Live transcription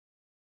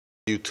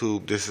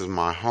YouTube. This is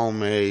my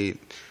homemade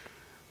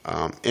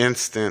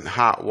instant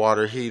hot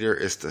water heater.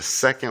 It's the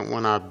second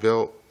one I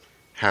built.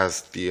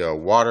 Has the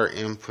water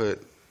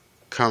input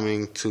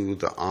coming to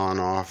the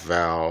on-off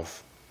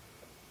valve,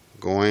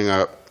 going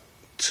up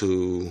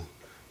to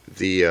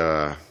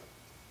the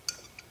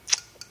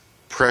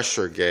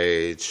pressure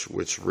gauge,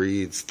 which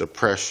reads the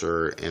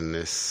pressure in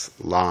this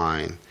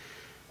line.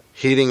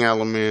 Heating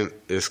element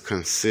is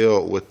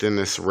concealed within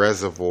this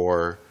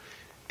reservoir,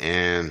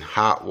 and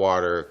hot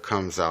water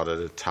comes out of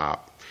the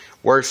top.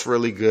 Works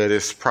really good.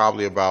 It's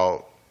probably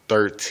about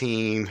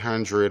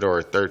 1300 or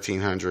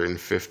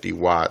 1350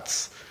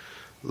 watts.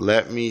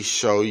 Let me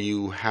show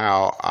you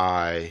how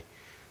I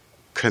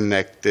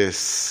connect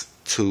this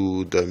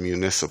to the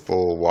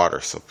municipal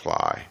water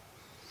supply.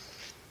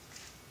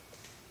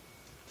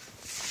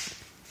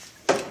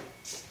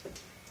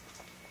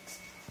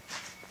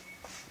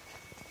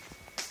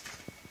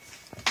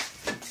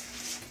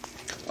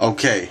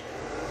 Okay,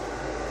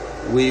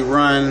 we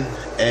run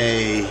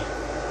a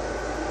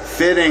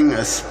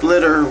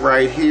splitter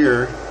right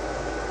here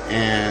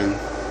and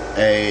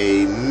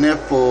a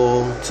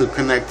nipple to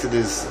connect to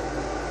this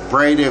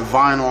braided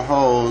vinyl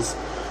hose,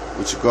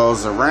 which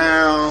goes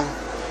around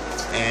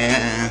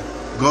and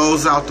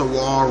goes out the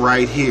wall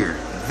right here.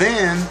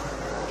 Then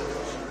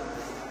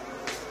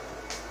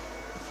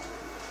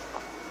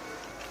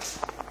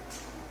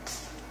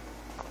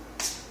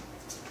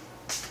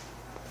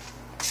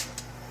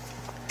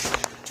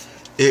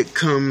it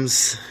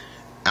comes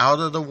out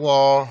of the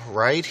wall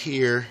right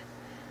here,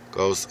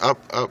 goes up,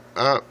 up,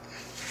 up,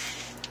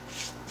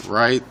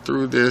 right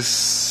through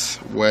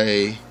this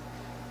way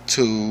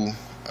to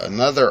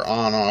another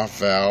on-off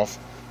valve.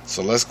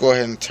 So let's go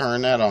ahead and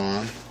turn that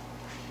on.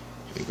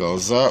 It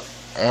goes up,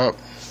 up,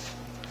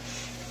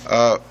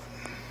 up.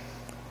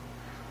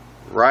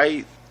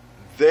 Right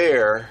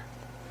there,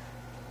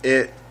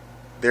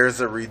 there's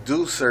a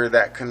reducer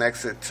that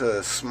connects it to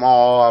a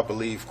small, I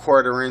believe,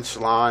 1/4-inch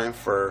line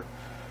for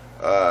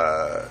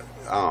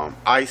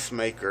ice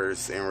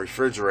makers and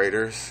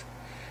refrigerators.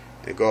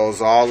 It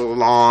goes all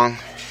along,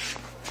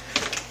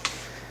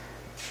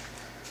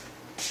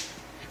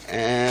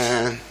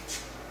 and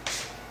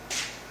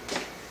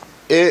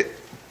it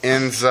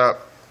ends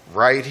up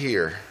right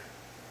here,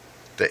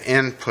 the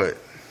input.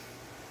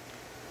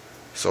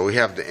 So we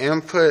have the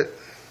input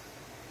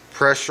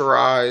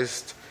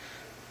pressurized,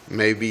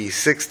 maybe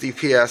 60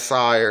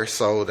 psi or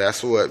so.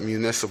 That's what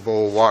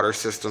municipal water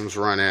systems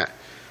run at.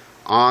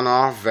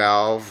 On-off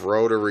valve,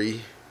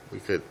 rotary. We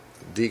could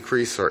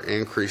decrease or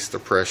increase the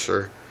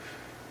pressure.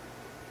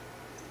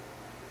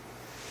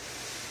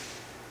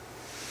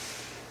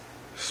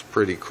 It's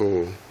pretty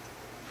cool.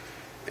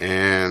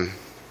 And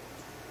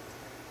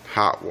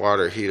hot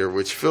water heater,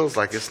 which feels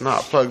like it's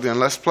not plugged in.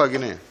 Let's plug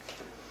it in.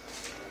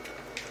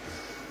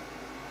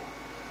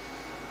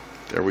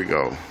 There we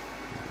go.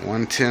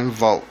 110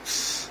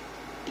 volts.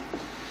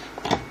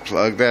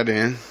 Plug that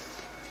in.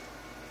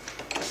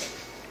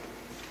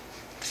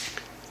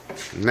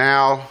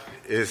 Now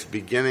it's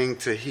beginning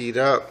to heat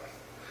up.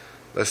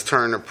 Let's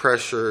turn the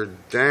pressure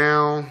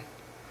down,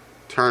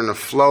 turn the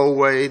flow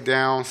way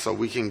down so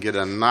we can get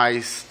a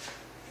nice,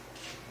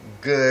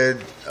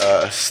 good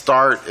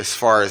start as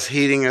far as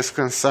heating is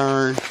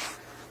concerned.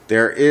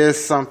 There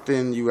is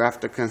something you have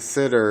to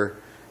consider.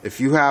 If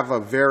you have a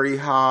very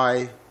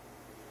high,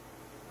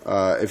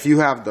 if you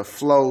have the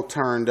flow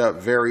turned up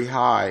very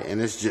high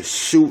and it's just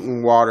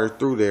shooting water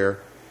through there,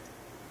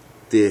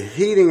 the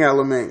heating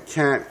element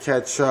can't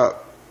catch up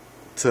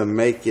to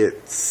make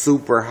it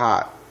super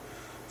hot.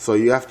 So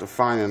you have to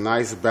find a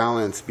nice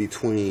balance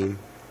between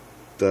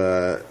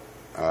the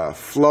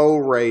flow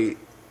rate,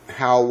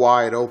 how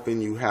wide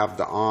open you have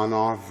the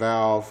on-off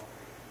valve,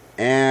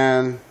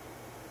 and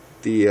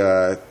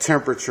the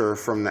temperature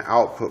from the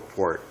output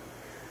port.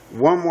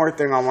 One more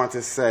thing I want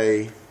to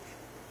say,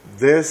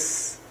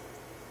 this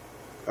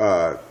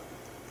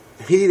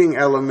heating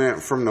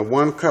element from the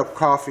 1-cup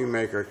coffee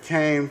maker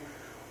came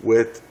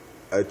with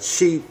a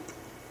cheap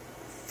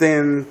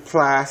thin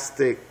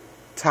plastic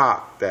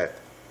top that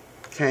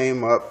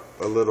came up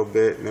a little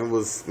bit, and it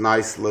was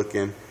nice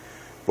looking.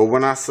 But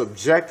when I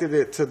subjected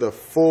it to the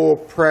full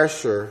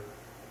pressure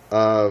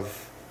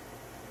of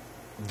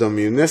the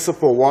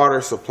municipal water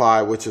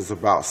supply, which is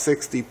about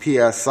 60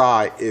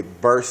 psi,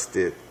 it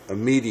bursted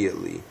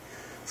immediately.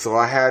 So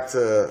I had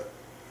to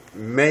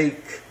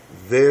make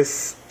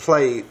this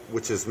plate,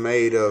 which is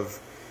made of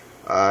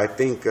I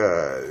think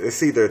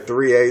it's either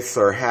 3/8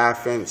 or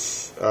 1/2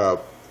 inch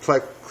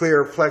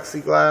clear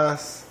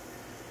plexiglass,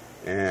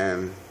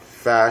 and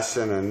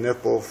fashion a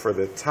nipple for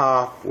the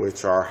top,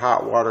 which our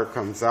hot water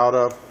comes out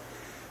of.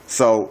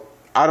 So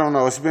I don't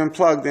know, it's been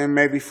plugged in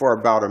maybe for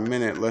about a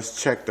minute.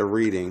 Let's check the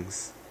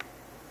readings.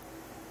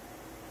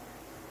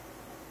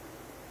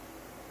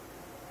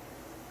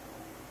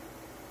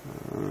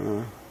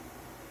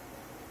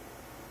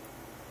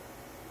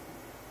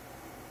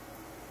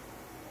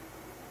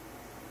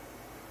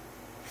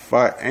 If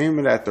I aim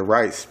it at the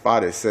right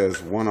spot, it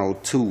says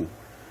 102,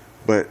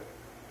 but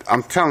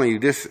I'm telling you,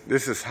 this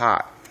is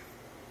hot.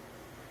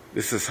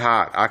 This is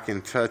hot. I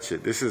can touch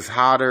it. This is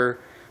hotter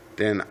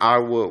than I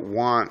would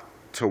want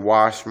to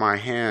wash my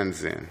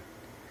hands in.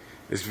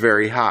 It's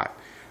very hot.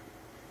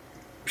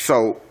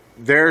 So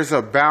there's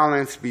a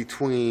balance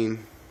between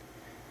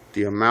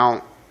the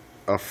amount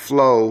of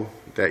flow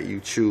that you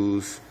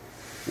choose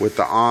with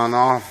the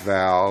on-off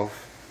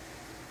valve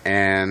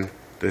and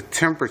the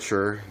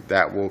temperature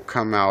that will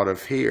come out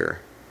of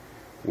here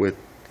with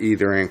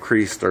either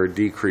increased or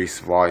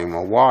decreased volume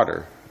of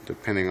water,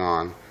 depending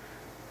on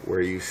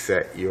where you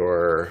set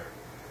your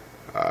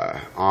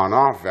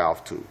on-off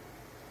valve to.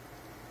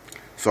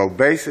 So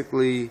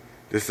basically,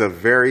 this is a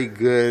very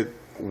good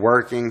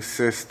working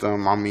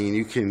system. I mean,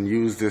 you can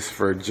use this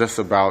for just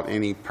about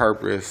any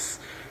purpose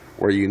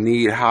where you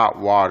need hot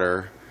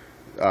water.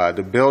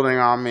 The building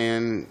I'm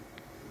in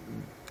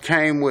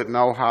came with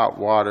no hot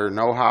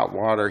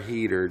water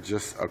heater,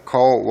 just a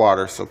cold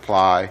water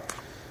supply.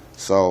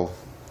 So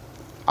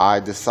I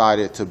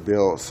decided to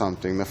build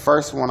something. The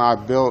first one I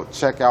built,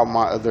 check out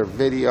my other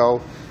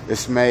video.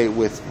 It's made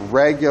with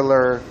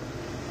regular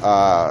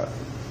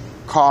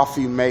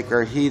coffee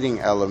maker heating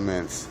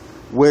elements,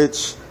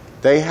 which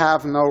they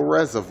have no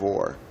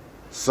reservoir.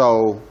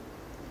 So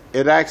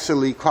it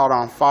actually caught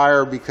on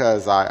fire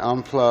because I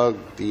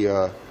unplugged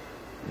the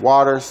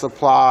water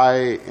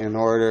supply in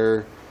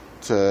order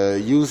to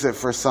use it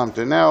for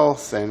something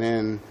else, and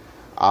then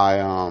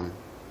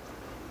I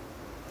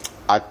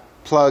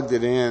plugged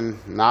it in,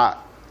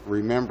 not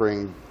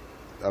remembering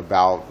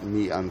about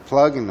me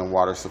unplugging the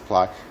water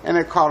supply, and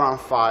it caught on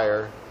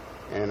fire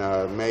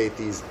and made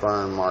these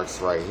burn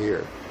marks right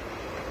here.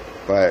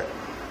 But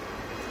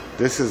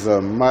this is a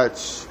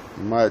much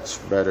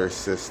better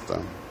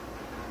system.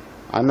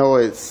 I know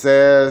it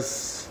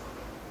says,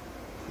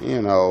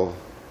 you know,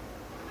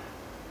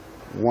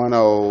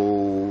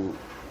 10,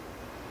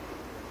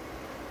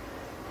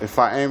 if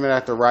I aim it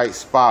at the right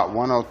spot,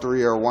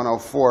 103 or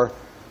 104,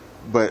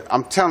 but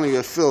I'm telling you,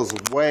 it feels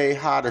way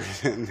hotter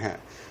than that.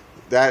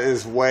 That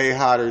is way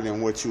hotter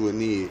than what you would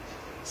need.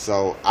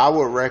 So I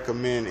would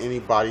recommend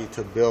anybody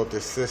to build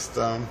this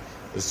system.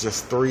 It's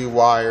just 3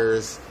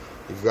 wires.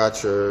 You've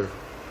got your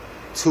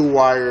 2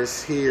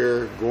 wires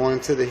here going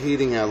to the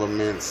heating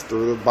elements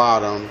through the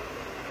bottom,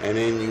 and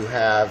then you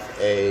have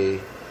a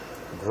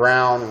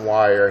ground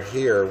wire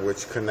here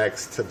which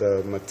connects to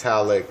the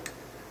metallic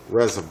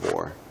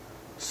reservoir.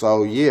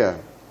 So yeah,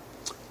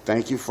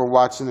 thank you for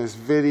watching this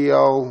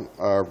video.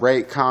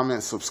 Rate,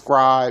 comment,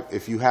 subscribe.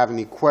 If you have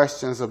any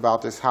questions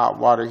about this hot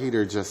water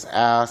heater, just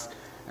ask,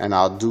 and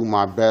I'll do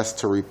my best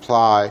to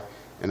reply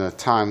in a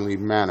timely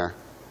manner.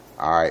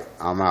 All right,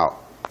 I'm out.